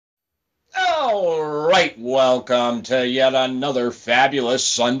All right, welcome to yet another fabulous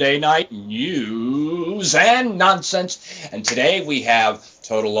Sunday night news and nonsense. And today we have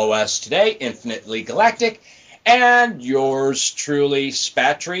Total OS Today, Infinitely Galactic, and yours truly,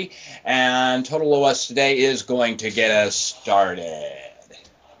 Spatry. And Total OS Today is going to get us started.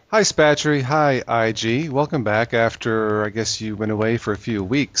 Hi, Spatry. Hi, IG. Welcome back after, I guess you went away for a few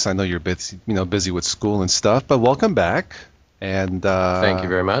weeks. I know you're busy with school and stuff, but welcome back. And thank you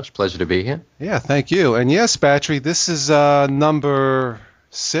very much. Pleasure to be here. Yeah, thank you. And yes, Spatry, this is number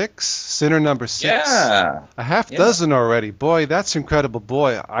 6, Sinner number 6. Yeah. A half dozen already. Boy, that's incredible.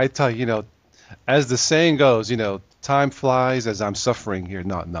 Boy, I tell you, as the saying goes, time flies as I'm suffering here.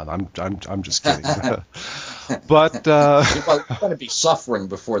 No, I'm just kidding. But you're going to be suffering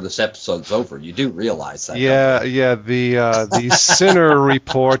before this episode's over. You do realize that? Yeah. The sinner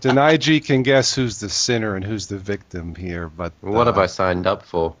report, and IG can guess who's the sinner and who's the victim here. But what have I signed up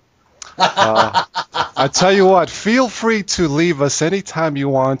for? I tell you what, feel free to leave us anytime you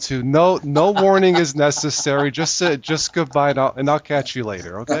want to. No warning is necessary. Just goodbye, and I'll catch you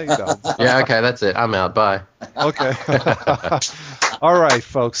later. Okay? Yeah. Okay. That's it. I'm out. Bye. Okay. All right,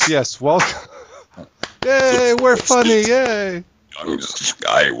 folks. Yes. Welcome. Yay! We're funny. Yay! Young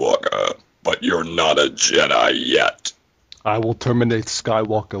Skywalker, but you're not a Jedi yet. I will terminate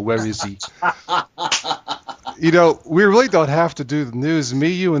Skywalker. Where is he? We really don't have to do the news. Me,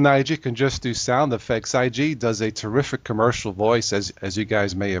 you, and IG can just do sound effects. IG does a terrific commercial voice, as you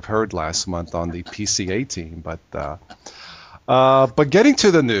guys may have heard last month on the PCA team. But getting to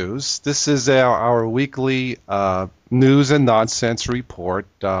the news, this is our weekly news and nonsense report.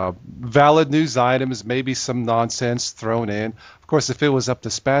 Valid news items, maybe some nonsense thrown in. Of course, if it was up to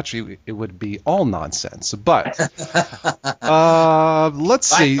Spatry, it would be all nonsense. But let's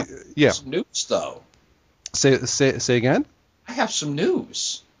see. Yeah. Some news, though. Say again? I have some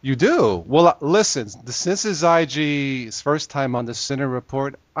news. You do? Well, listen, since it's IG's first time on the Sinner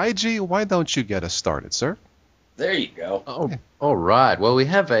Report, IG, why don't you get us started, sir? There you go. Oh, all right. Well, we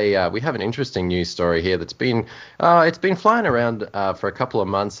have an interesting news story here that's been flying around for a couple of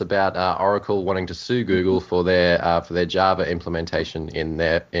months about Oracle wanting to sue Google for their Java implementation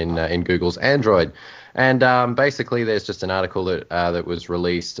in Google's Android. And basically, there's just an article that was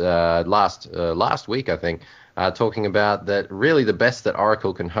released last week, I think, talking about that really the best that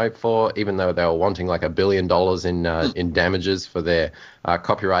Oracle can hope for, even though they were wanting like $1 billion in damages for their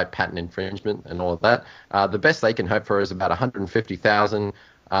copyright patent infringement and all of that. The best they can hope for is about $150,000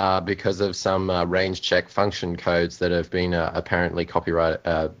 because of some range check function codes that have been apparently copyright.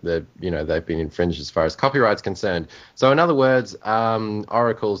 They've been infringed as far as copyright's concerned. So in other words,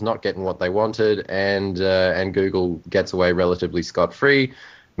 Oracle's not getting what they wanted, and Google gets away relatively scot-free.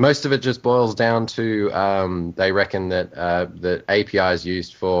 Most of it just boils down to they reckon that the APIs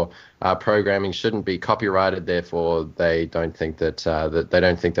used for programming shouldn't be copyrighted. Therefore, they don't think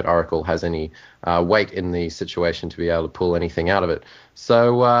that Oracle has any weight in the situation to be able to pull anything out of it.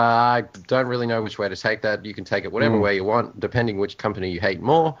 So I don't really know which way to take that. You can take it whatever way you want, depending which company you hate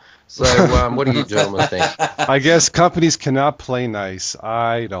more. So what do you gentlemen think? I guess companies cannot play nice.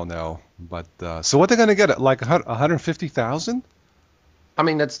 I don't know, but so what they're going to get? Like $150,000? I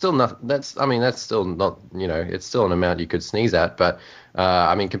mean, that's still not. It's still an amount you could sneeze at. But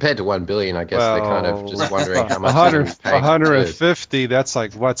compared to $1 billion, I guess they're kind of just wondering how much. 150. That's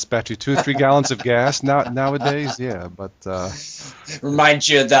like what, Spatry? 2-3 gallons of gas nowadays. Yeah, but reminds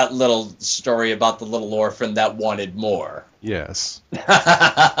you of that little story about the little orphan that wanted more. Yes.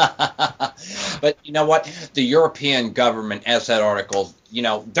 But you know what? The European government, as that article,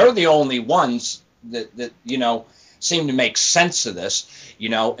 they're the only ones that seem to make sense of this,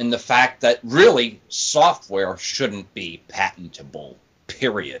 in the fact that really software shouldn't be patentable,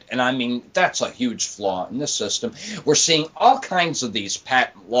 period. And I mean, that's a huge flaw in the system. We're seeing all kinds of these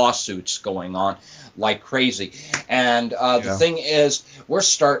patent lawsuits going on like crazy. And the thing is, we're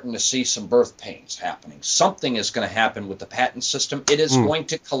starting to see some birth pains happening. Something is going to happen with the patent system. It is going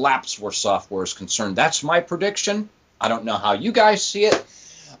to collapse where software is concerned. That's my prediction. I don't know how you guys see it.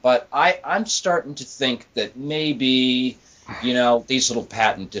 But I'm starting to think that maybe, these little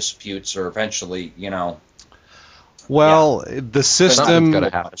patent disputes are eventually, Well, the system, got to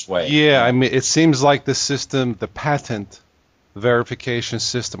have its way. Yeah, I mean, it seems like the system, the patent verification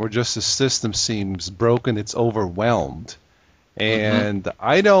system, or just the system seems broken. It's overwhelmed. And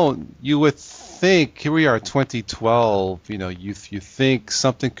you would think, here we are, 2012, you think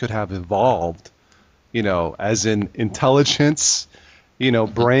something could have evolved, as in intelligence,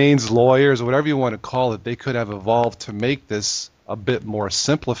 brains, lawyers, whatever you want to call it, they could have evolved to make this a bit more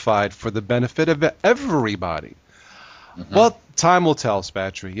simplified for the benefit of everybody. Well, time will tell,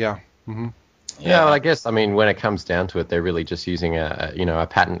 Spatry. Yeah. Yeah, well, I guess, I mean, when it comes down to it, they're really just using a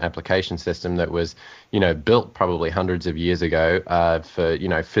patent application system that was, built probably hundreds of years ago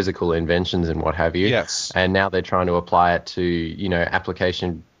for, physical inventions and what have you. Yes. And now they're trying to apply it to,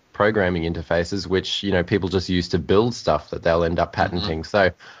 application programming interfaces, which, people just use to build stuff that they'll end up patenting. So,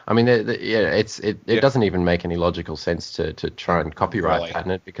 I mean, it doesn't even make any logical sense to try and copyright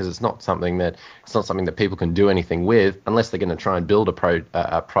patent it, because it's not something that people can do anything with unless they're going to try and build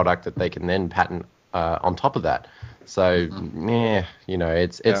a product that they can then patent on top of that. So,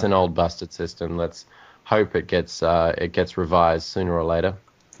 it's an old busted system. Let's hope it gets revised sooner or later.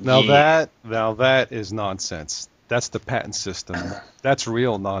 Now that is nonsense. That's the patent system. That's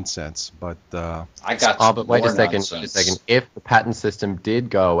real nonsense. But I got. But wait a second. If the patent system did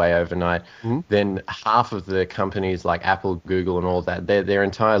go away overnight, then half of the companies like Apple, Google, and all that, their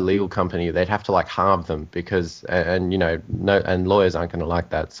entire legal company, they'd have to halve them because, and lawyers aren't going to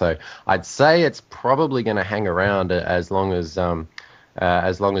like that. So I'd say it's probably going to hang around as long as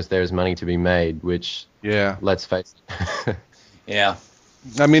there's money to be made. Which, let's face it. Yeah.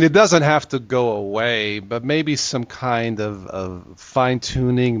 I mean, it doesn't have to go away, but maybe some kind of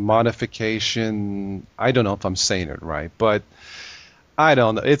fine-tuning, modification. I don't know if I'm saying it right, but I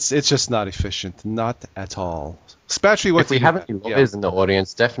don't know. It's just not efficient, not at all. Spatry, what if we have any lawyers in the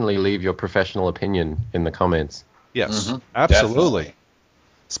audience, definitely leave your professional opinion in the comments. Yes, absolutely. Definitely.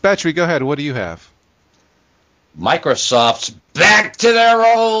 Spatry, go ahead. What do you have? Microsoft's back to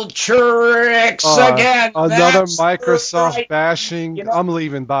their old tricks again. Another Microsoft bashing. I'm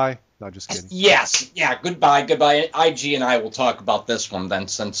leaving. Bye. No, just kidding. Yes. Yeah. Goodbye. IG and I will talk about this one then,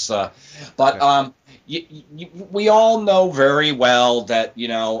 we all know very well that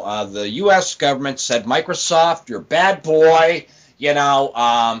the U.S. government said, Microsoft, you're a bad boy. You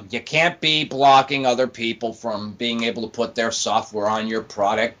can't be blocking other people from being able to put their software on your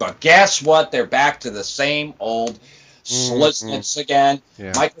product. But guess what? They're back to the same old slizness again.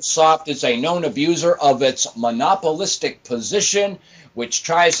 Yeah. Microsoft is a known abuser of its monopolistic position, which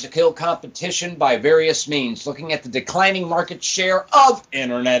tries to kill competition by various means. Looking at the declining market share of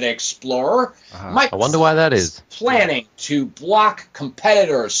Internet Explorer, I wonder why that is. Planning to block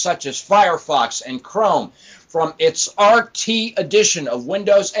competitors such as Firefox and Chrome from its RT edition of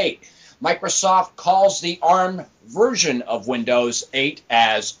Windows 8. Microsoft calls the ARM version of Windows 8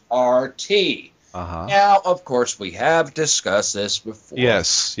 as RT. Now, of course, we have discussed this before.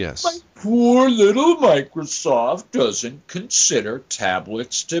 Yes. My poor little Microsoft doesn't consider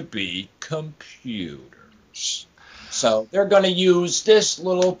tablets to be computers. So they're going to use this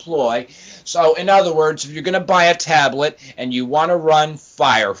little ploy. So, in other words, if you're going to buy a tablet and you want to run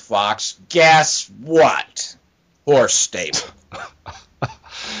Firefox, guess what? Horse stable.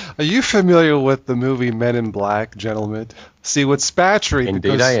 Are you familiar with the movie Men in Black, gentlemen? See, with Spatry...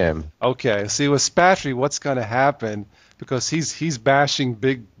 Indeed I am. Okay, see, with Spatry, what's going to happen, because he's bashing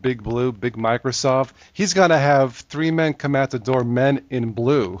Big Blue, Big Microsoft, he's going to have 3 men come out the door, men in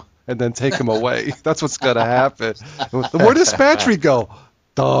blue, and then take him away. That's what's going to happen. Where does Spatry go?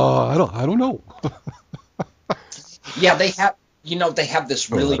 I don't know. Yeah, they have... they have this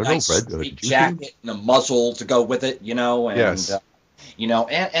really nice straight jacket and a muzzle to go with it, and yes.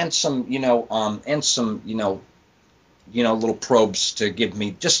 And some little probes to give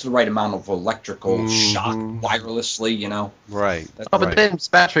me just the right amount of electrical shock wirelessly, Right. But then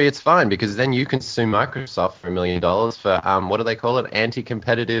Spatry, it's fine, because then you can sue Microsoft for $1 million for what do they call it?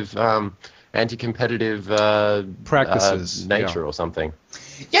 Anti-competitive practices, nature or something.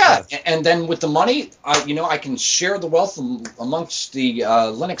 Yeah, and then with the money, I can share the wealth amongst the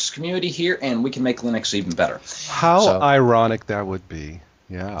Linux community here, and we can make Linux even better. How ironic that would be.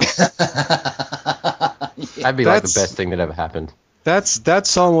 Yeah. That'd be like the best thing that ever happened.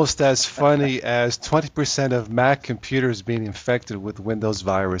 That's almost as funny as 20% of Mac computers being infected with Windows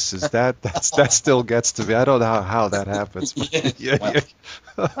viruses. That still gets to me. I don't know how that happens. The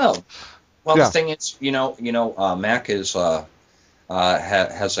thing is, Mac is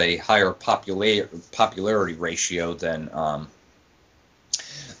has a higher popularity ratio than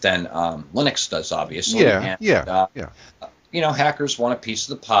Linux does, obviously. Hackers want a piece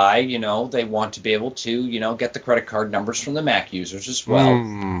of the pie. They want to be able to, get the credit card numbers from the Mac users as well.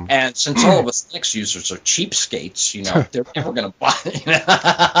 And since all of us Linux users are cheapskates, they're never going to buy.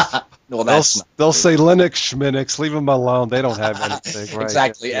 Well, they'll say Linux schminix, leave them alone. They don't have anything, right?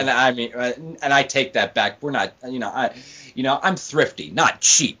 Exactly. And I mean, and I take that back. We're not, I'm thrifty, not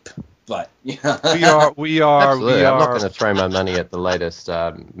cheap. But we are. Absolutely. I'm not going to throw my money at the latest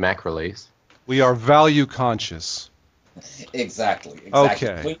Mac release. We are value conscious. Exactly.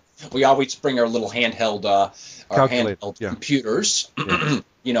 Okay. We always bring our little Calculator, yeah. computers. Yeah.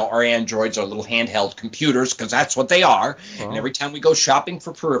 Our Androids are little handheld computers because that's what they are. Oh. And every time we go shopping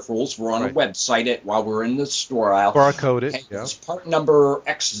for peripherals, we're on a website while we're in the store aisle. Barcode it. Hey, Yeah. it's part number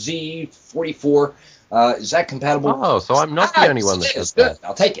XZ44. Is that compatible? Oh, so I'm not the only one that does good. that.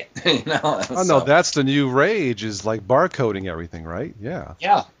 I'll take it. Oh no, that's the new rage, is like barcoding everything, right? Yeah.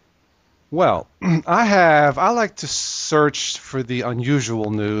 Yeah. Well, I like to search for the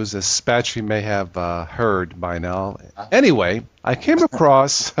unusual news, as Spatry may have heard by now. Anyway, I came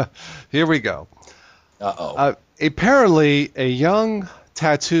across, here we go. Apparently, a young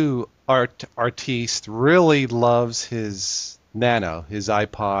tattoo artiste really loves his Nano, his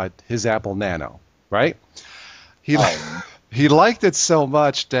iPod, his Apple Nano, right? He liked it so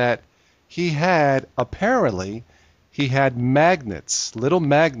much that he had magnets, little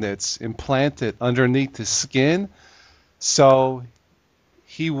magnets implanted underneath his skin. So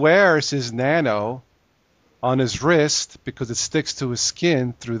he wears his Nano on his wrist because it sticks to his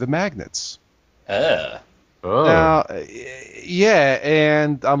skin through the magnets. Oh. Now, yeah,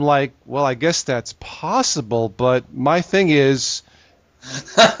 and I'm like, well, I guess that's possible, but my thing is...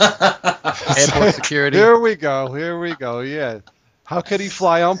 Airport security. Here we go, yeah. How could he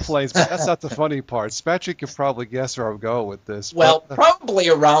fly on planes? But that's not the funny part. Spatry could probably guess where I'm going with this. Well, probably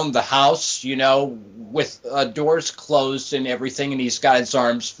around the house, with doors closed and everything, and he's got his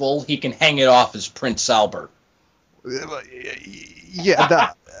arms full. He can hang it off as Prince Albert.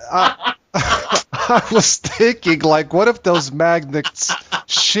 Yeah, I was thinking, like, what if those magnets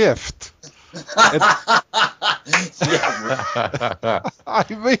shift? I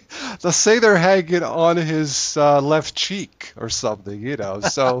mean, let's say they're hanging on his left cheek or something,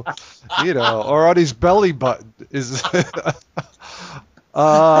 so, or on his belly button.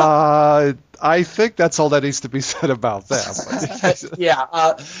 I think that's all that needs to be said about that.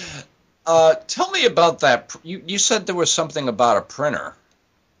 Yeah. Tell me about that. You said there was something about a printer.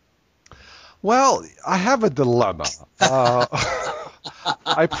 Well, I have a dilemma.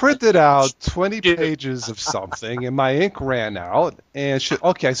 I printed out 20 pages of something, and my ink ran out. And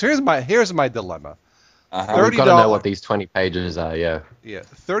okay, so here's my dilemma. We've got to know what these 20 pages are. Yeah. Yeah,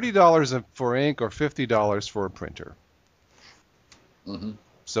 $30 for ink or $50 for a printer. Mm-hmm.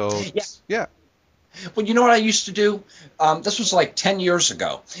 So yeah. Well, you know what I used to do? This was like 10 years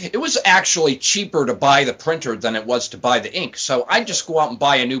ago. It was actually cheaper to buy the printer than it was to buy the ink. So I'd just go out and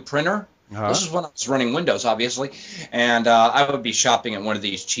buy a new printer. This is when I was running Windows, obviously, and I would be shopping at one of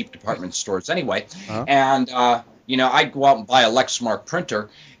these cheap department stores anyway. And, I'd go out and buy a Lexmark printer,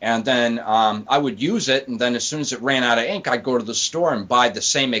 and then I would use it, and then as soon as it ran out of ink, I'd go to the store and buy the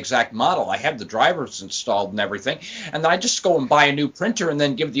same exact model. I had the drivers installed and everything, and then I'd just go and buy a new printer and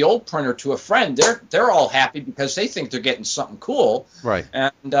then give the old printer to a friend. They're all happy because they think they're getting something cool. Right.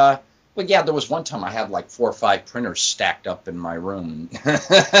 And, but yeah, there was one time I had like 4 or 5 printers stacked up in my room. Kind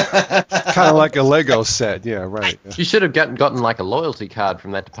of like a Lego set, yeah, right. You should have gotten like a loyalty card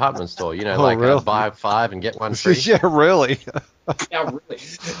from that department store, really? Buy 5 and get 1 free. Yeah, really. Yeah, really.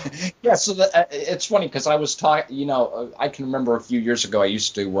 Yeah, so it's funny because I was talking, I can remember a few years ago I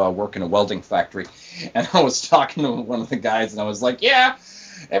used to work in a welding factory, and I was talking to one of the guys, and I was like, yeah,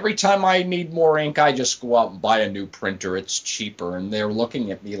 every time I need more ink, I just go out and buy a new printer. It's cheaper. And they're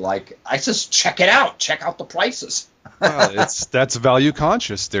looking at me like, I just check it out. Check out the prices. Well, that's value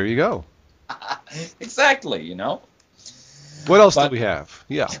conscious. There you go. Exactly, What else do we have?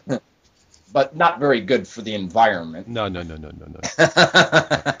 Yeah. But not very good for the environment. No.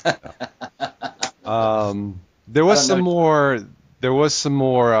 There was some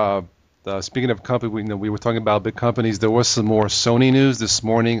more. Speaking of company, we were talking about big companies. There was some more Sony news this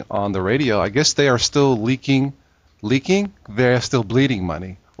morning on the radio. I guess they are still leaking. They're still bleeding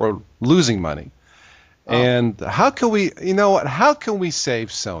money or losing money. Oh. And how can we? How can we save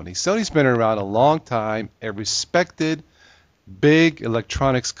Sony? Sony's been around a long time, a respected, big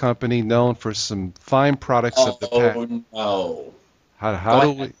electronics company known for some fine products of the past. Oh no! How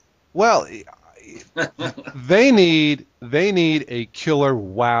do we? Well. They need a killer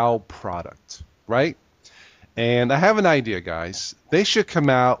wow product, right? And I have an idea, guys. They should come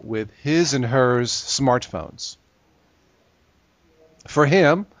out with his and hers smartphones. For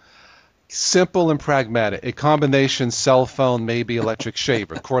him, simple and pragmatic. A combination cell phone, maybe electric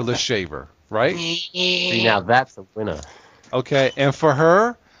shaver, cordless shaver, right? See, now that's a winner. Okay, and for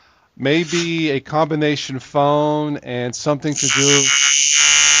her, maybe a combination phone and something to do...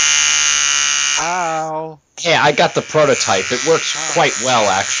 Ow. Hey, I got the prototype. It works quite well,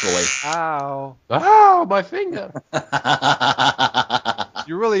 actually. Ow. Ow, my finger.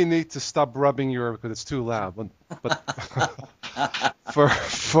 You really need to stop rubbing because it's too loud. But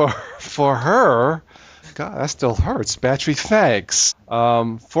for her, God, that still hurts. Spatry, thanks.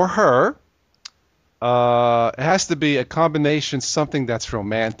 For her, it has to be a combination, something that's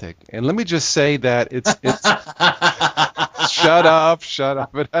romantic. And let me just say that it's shut up.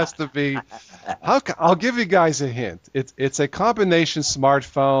 It has to be. I'll give you guys a hint. It's a combination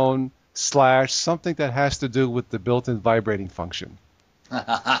smartphone slash something that has to do with the built-in vibrating function.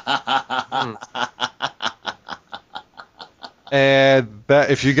 And that,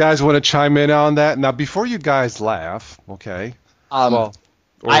 if you guys want to chime in on that, now before you guys laugh, okay? Well,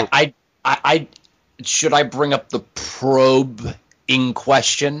 I should I bring up the probe in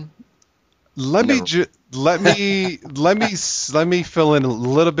question? let me let me fill in a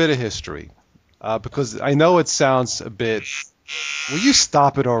little bit of history, because I know it sounds a bit. Will you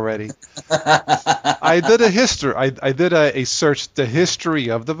stop it already? I did a history. I did a search, the history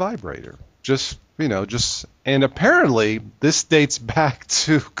of the vibrator. Just and apparently this dates back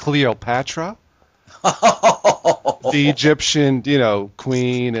to Cleopatra, the Egyptian,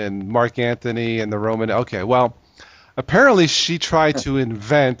 queen, and Mark Antony and the Roman. Okay, well, apparently she tried to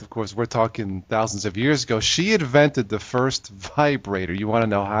invent. Of course, we're talking thousands of years ago. She invented the first vibrator. You want to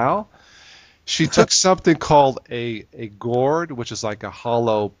know how? She took something called a gourd, which is like a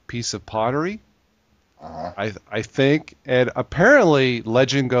hollow piece of pottery. I think, and apparently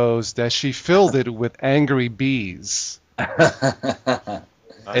legend goes that she filled it with angry bees.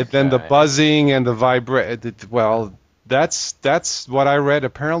 And then the buzzing and the vibrate. Well, that's what I read.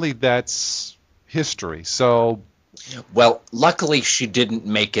 Apparently, that's history. So, well, luckily she didn't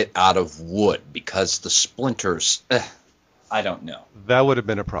make it out of wood because the splinters. I don't know. That would have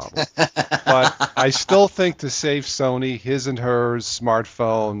been a problem. But I still think to save Sony, his and hers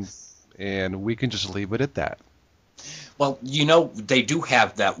smartphone, and we can just leave it at that. Well, they do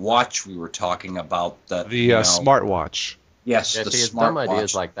have that watch we were talking about. The smartwatch. Yes, yeah, the it's smartwatch. dumb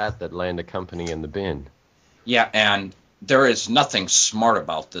ideas like that land a company in the bin. Yeah, and there is nothing smart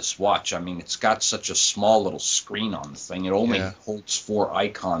about this watch. I mean, it's got such a small little screen on the thing. It only holds 4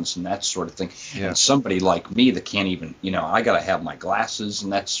 icons and that sort of thing. Yeah. And somebody like me that can't even, I got to have my glasses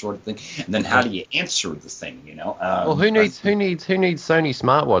and that sort of thing. And then how do you answer the thing, well, who needs Sony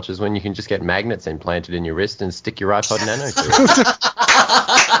smartwatches when you can just get magnets implanted in your wrist and stick your iPod Nano to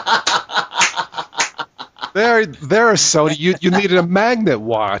it? There are Sony. You needed a magnet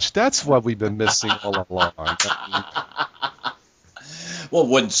watch. That's what we've been missing all along. Well, it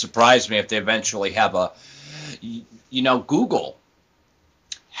wouldn't surprise me if they eventually have Google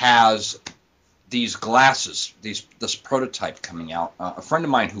has these glasses, this prototype coming out. A friend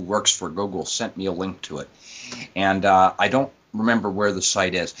of mine who works for Google sent me a link to it, and I don't remember where the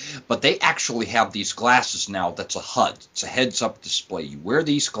site is, but they actually have these glasses now that's a HUD. It's a heads-up display. You wear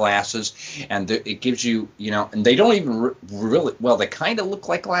these glasses, and it gives you, and they don't even really, well, they kind of look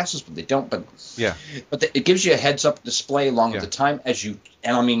like glasses, but they don't. But yeah, but it gives you a heads-up display along with the time as you,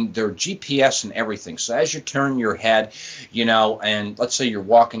 and I mean, they're GPS and everything. So as you turn your head, and let's say you're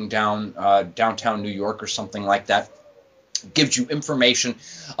walking down downtown New York or something like that, it gives you information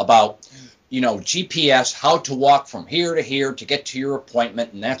about GPS, how to walk from here to here to get to your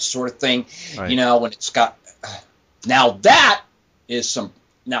appointment and that sort of thing, right. And it's got, now that is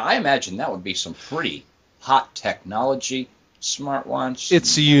I imagine that would be some pretty hot technology, smartwatch.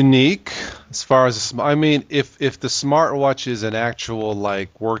 It's unique as far as, I mean, if the smartwatch is an actual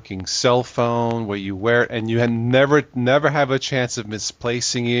working cell phone where you wear it and you never have a chance of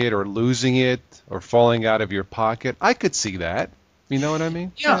misplacing it or losing it or falling out of your pocket, I could see that. You know what I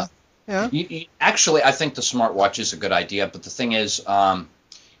mean? Yeah. Yeah. Actually, I think the smartwatch is a good idea, but the thing is,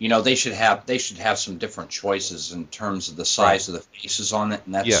 they should have some different choices in terms of the size of the faces on it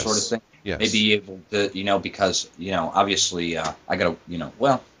and that sort of thing. Yes. Maybe able to, because obviously I got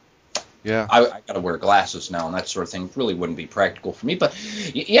to, yeah, I got to wear glasses now and that sort of thing. Really wouldn't be practical for me, but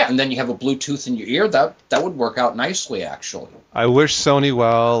yeah. And then you have a Bluetooth in your ear. That would work out nicely, actually. I wish Sony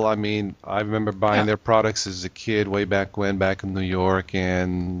well. I mean, I remember buying their products as a kid way back when, back in New York,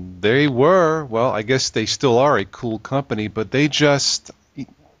 and they were, well, I guess they still are a cool company, but they just,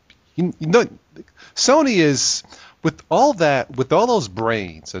 Sony is, with all those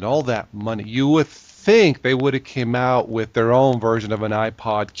brains and all that money, you would think they would have came out with their own version of an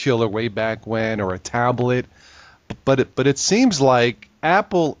iPod killer way back when, or a tablet, but it seems like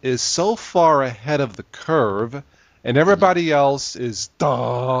Apple is so far ahead of the curve, and everybody else is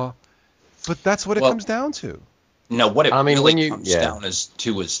duh. But that's what it comes down to. No, what it really comes down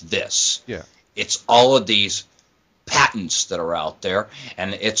to is this. Yeah. It's all of these patents that are out there,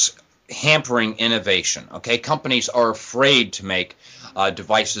 and it's hampering innovation. Okay, companies are afraid to make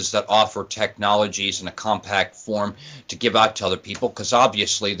devices that offer technologies in a compact form to give out to other people because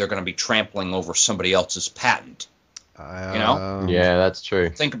obviously they're going to be trampling over somebody else's patent. You know? Yeah, that's true.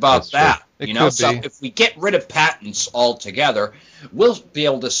 Think about That's true. that. It You know, could so be. if we get rid of patents altogether, we'll be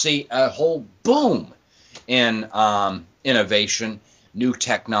able to see a whole boom in innovation, new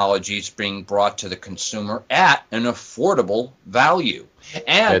technologies being brought to the consumer at an affordable value, Yeah,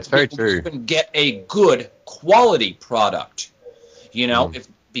 and it's very people true. even get a good quality product. You know, Mm. if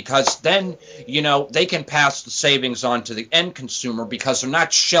because then they can pass the savings on to the end consumer because they're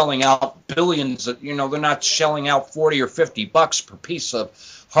not shelling out billions. They're not shelling out 40 or 50 bucks per piece of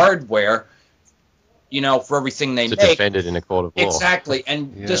hardware. For everything they To make. defend it in a court of law. Exactly,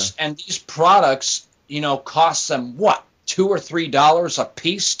 and Yeah. these products, cost them what, $2 or $3 a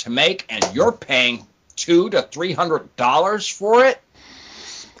piece to make, and you're paying $200 to $300 for it.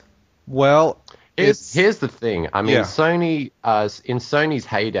 Well, Here's the thing. I mean, yeah. Sony, in Sony's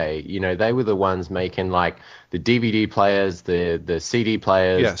heyday, they were the ones making like the DVD players, the CD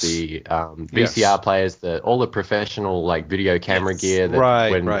players, Yes. the Yes. VCR players, all the professional like video camera Yes. gear that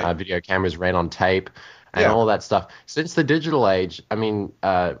Right, when right. video cameras ran on tape and Yeah. all that stuff. Since the digital age, I mean,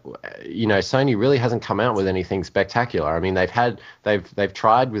 Sony really hasn't come out with anything spectacular. I mean, they've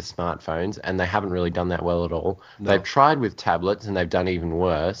tried with smartphones and they haven't really done that well at all. No. They've tried with tablets and they've done even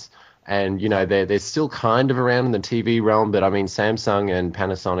worse. And they're still kind of around in the TV realm, but I mean Samsung and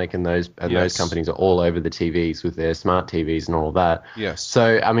Panasonic and those Yes. companies are all over the TVs with their smart TVs and all that. Yes.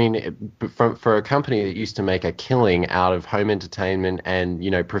 So I mean, for a company that used to make a killing out of home entertainment and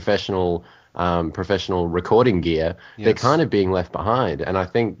professional recording gear, they're Yes. kind of being left behind. And I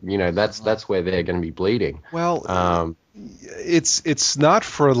think that's where they're going to be bleeding. Well, it's not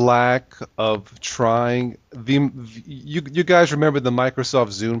for lack of trying. You guys remember the Microsoft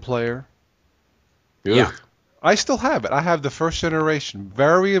Zune player? Yeah. Ugh. I still have it. I have the first generation.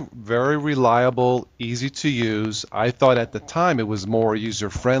 Very, very reliable, easy to use. I thought at the time it was more user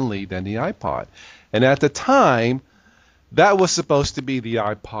friendly than the iPod. And at the time, that was supposed to be the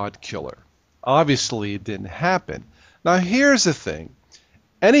iPod killer. Obviously, it didn't happen. Now, here's the thing.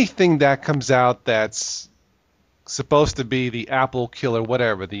 Anything that comes out that's supposed to be the Apple killer,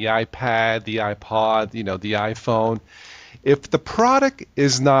 whatever, the iPad, the iPod, the iPhone, if the product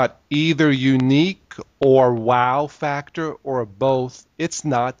is not either unique or wow factor or both, it's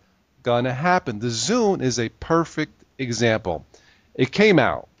not going to happen. The Zune is a perfect example. It came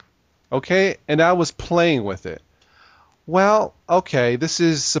out, okay, and I was playing with it. Well, okay, this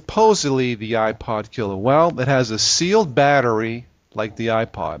is supposedly the iPod killer. Well, it has a sealed battery like the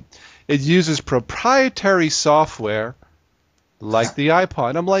iPod. It uses proprietary software like the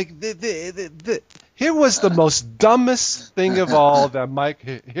iPod. I'm like, here was the most dumbest thing of all that Mike,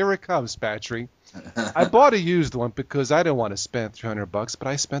 here it comes, Spatry. I bought a used one because I didn't want to spend $300, but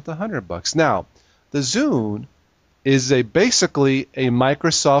I spent $100. Now, the Zune is basically a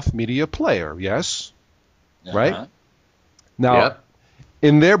Microsoft media player, yes? Right? Uh-huh. Now, Yep.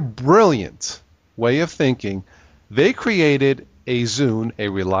 in their brilliant way of thinking, they created a Zune, a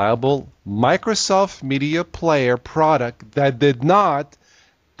reliable Microsoft media player product that did not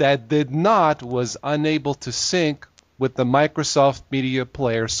was unable to sync with the Microsoft media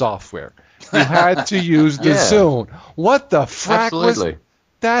player software. You had to use the Yeah. Zune. What the frack was Absolutely.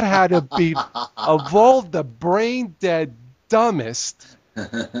 that? Had to be of all the brain dead dumbest.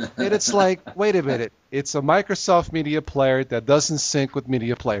 And it's like, wait a minute. It's a Microsoft media player that doesn't sync with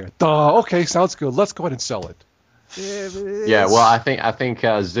media player. Duh. Okay, sounds good. Let's go ahead and sell it. Yeah, well, I think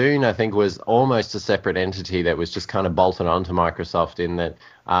Zune was almost a separate entity that was just kind of bolted onto Microsoft in that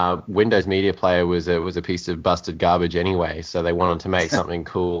Windows Media Player was a piece of busted garbage anyway, so they wanted to make something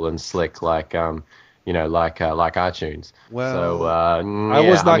cool and slick like iTunes. Well, So I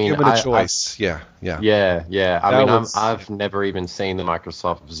was not given a choice. Yeah. Yeah. I That mean, was- I've never even seen the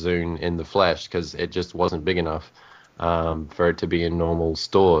Microsoft Zune in the flesh because it just wasn't big enough for it to be in normal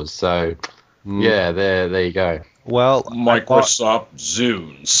stores. So yeah, there you go. Well, Microsoft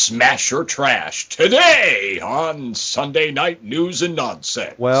Zune, smash or trash today on Sunday Night News and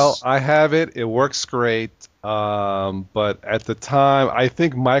Nonsense. Well, I have it. It works great. But at the time, I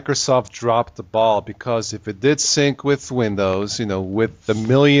think Microsoft dropped the ball because if it did sync with Windows, with the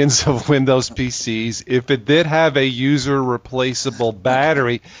millions of Windows PCs, if it did have a user replaceable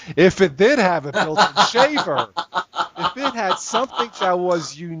battery, if it did have a built-in shaver, if it had something that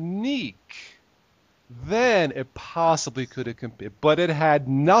was unique, then it possibly could have competed. But it had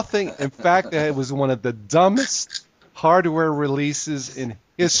nothing. In fact, it was one of the dumbest hardware releases in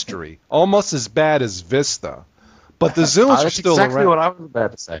history, almost as bad as Vista. But the Zunes are That's still exactly around. what I was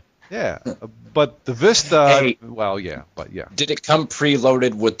about to say. Yeah, but the Vista, Hey. well, yeah, but yeah. Did it come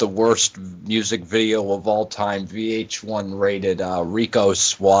preloaded with the worst music video of all time, VH1 rated Rico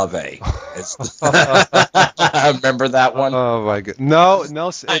Suave? Remember that one? Oh my God. No,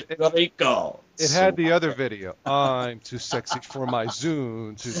 no, Rico. it had the other video. I'm too sexy for my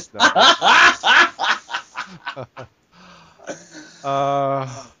Zune. IG,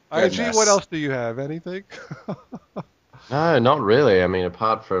 what Goodness. else do you have? Anything? No, not really. I mean,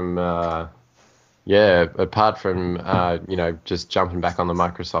 apart from just jumping back on the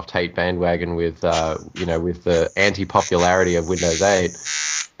Microsoft hate bandwagon with with the anti-popularity of Windows 8,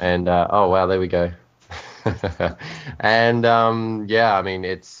 and oh wow, there we go. And I mean,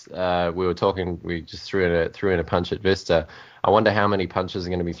 it's we just threw in a punch at Vista. I wonder how many punches are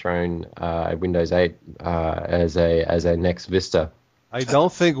going to be thrown at Windows 8 as a next Vista. I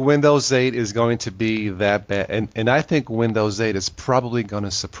don't think Windows 8 is going to be that bad, and I think Windows 8 is probably going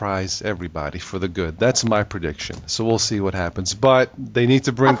to surprise everybody for the good. That's my prediction. So we'll see what happens. But they need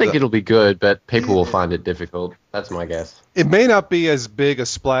to bring. I think it'll be good, but people will find it difficult. That's my guess. It may not be as big a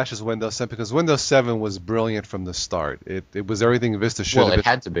splash as Windows 7 because Windows 7 was brilliant from the start. It was everything Vista should have been. Well, it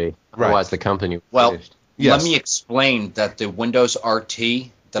had to be. Right. Otherwise, the company Well, finished. Yes. let me explain that the Windows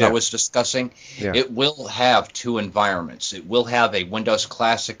RT that I was discussing, it will have two environments. It will have a Windows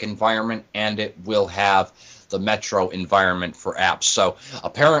Classic environment, and it will have the Metro environment for apps. So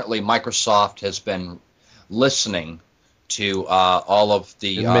apparently Microsoft has been listening to all of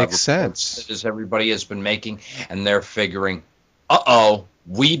the It makes sense. that everybody has been making, and they're figuring,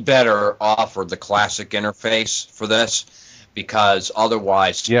 we better offer the Classic interface for this, because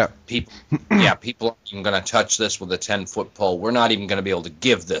otherwise people aren't even going to touch this with a 10-foot pole. We're not even going to be able to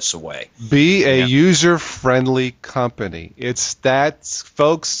give this away. Be a user-friendly company. It's that,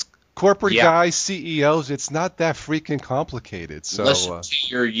 folks, corporate guys, CEOs, it's not that freaking complicated. So listen to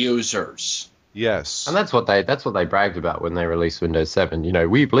your users. Yes. And that's what they bragged about when they released Windows 7. You know,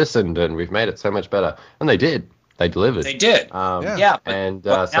 we've listened and we've made it so much better. And they did. They delivered. They did. I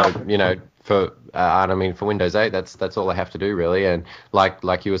mean, for Windows 8, that's all they have to do, really. And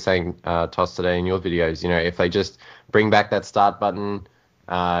like you were saying, Toss, today in your videos, you know, if they just bring back that start button,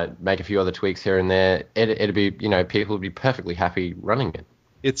 make a few other tweaks here and there, it'd be, you know, people would be perfectly happy running it.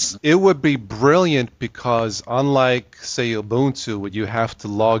 It would be brilliant because unlike, say, Ubuntu, where you have to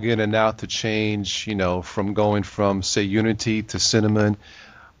log in and out to change, you know, from going from, say, Unity to Cinnamon,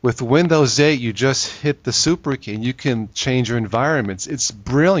 with Windows 8, you just hit the super key and you can change your environments. It's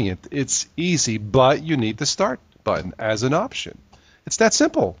brilliant. It's easy, but you need the start button as an option. It's that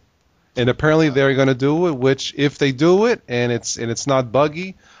simple. And apparently they're going to do it, which if they do it and it's not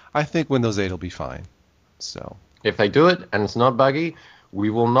buggy, I think Windows 8 will be fine. So if they do it and it's not buggy, we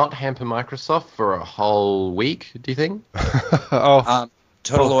will not hamper Microsoft for a whole week, do you think?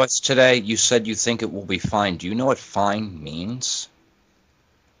 Total OS today, you said you think it will be fine. Do you know what fine means?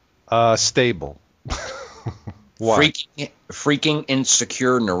 Stable. Freaking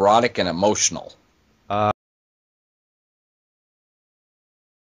insecure, neurotic, and emotional.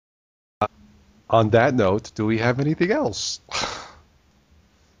 On that note, do we have anything else?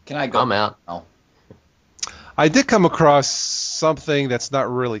 Can I go? I'm out. Oh. I did come across something that's not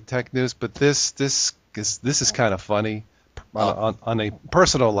really tech news, but this is kind of funny on a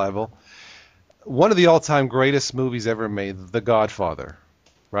personal level. One of the all-time greatest movies ever made, The Godfather,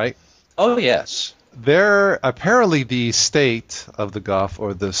 right? Oh, yes. Apparently the estate of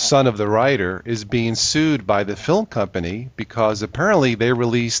the son of the writer is being sued by the film company because apparently they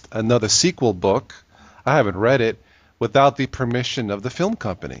released another sequel book, I haven't read it, without the permission of the film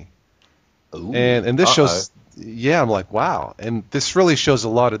company. Ooh. And this shows, I'm like, wow. And this really shows a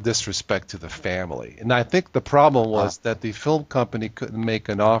lot of disrespect to the family. And I think the problem was that the film company couldn't make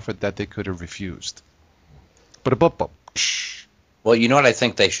an offer that they could have refused. Well, you know what I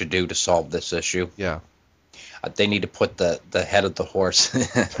think they should do to solve this issue? Yeah. They need to put the head of the horse.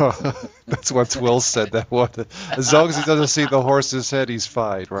 That's what Will said. As long as he doesn't see the horse's head, he's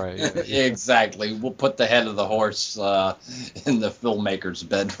fine, right? Yeah. Exactly. We'll put the head of the horse in the filmmaker's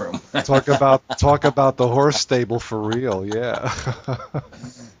bedroom. Talk about the horse stable for real, yeah.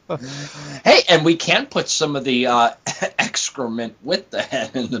 Hey, and we can put some of the excrement with the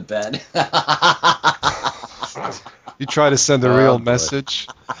head in the bed. You try to send a real message.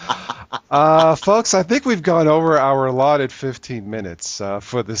 Folks, I think we've gone over our allotted 15 minutes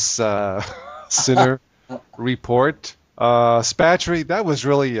for this Sinner report. Spatry, that was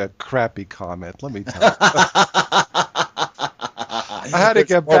really a crappy comment, let me tell you. I had to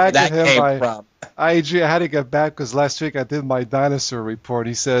get back at him. I had to get back because last week I did my dinosaur report.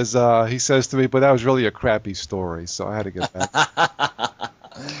 He says to me, but that was really a crappy story, so I had to get back.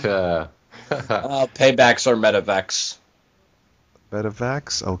 Paybacks or Medivacs.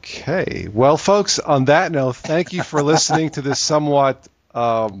 Medivacs? Okay. Well, folks, on that note, thank you for listening to this somewhat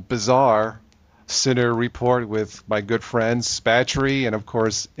bizarre Sinner report with my good friends Spatry and, of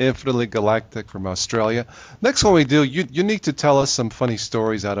course, Infinitely Galactic from Australia. Next one we do, you need to tell us some funny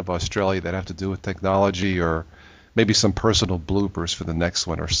stories out of Australia that have to do with technology, or maybe some personal bloopers for the next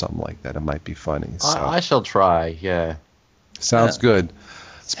one or something like that. It might be funny. So. I shall try, yeah. Sounds good.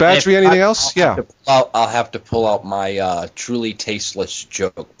 Spatry, anything else? I'll have to pull out my truly tasteless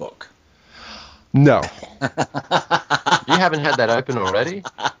joke book. No. You haven't had that open already?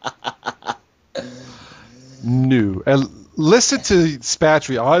 No. And listen to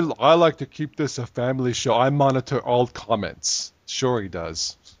Spatry. I like to keep this a family show. I monitor all comments. Sure he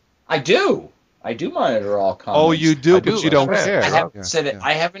does. I do monitor all comments. Oh, you do, but you don't care. I haven't said it.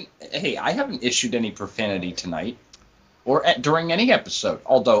 I haven't issued any profanity tonight or during any episode.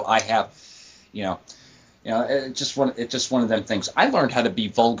 Although I have, it's just one of them things. I learned how to be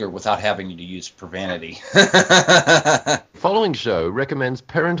vulgar without having to use profanity. Following show recommends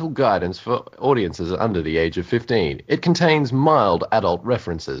parental guidance for audiences under the age of 15. It contains mild adult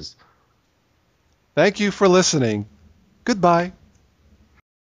references. Thank you for listening. Goodbye.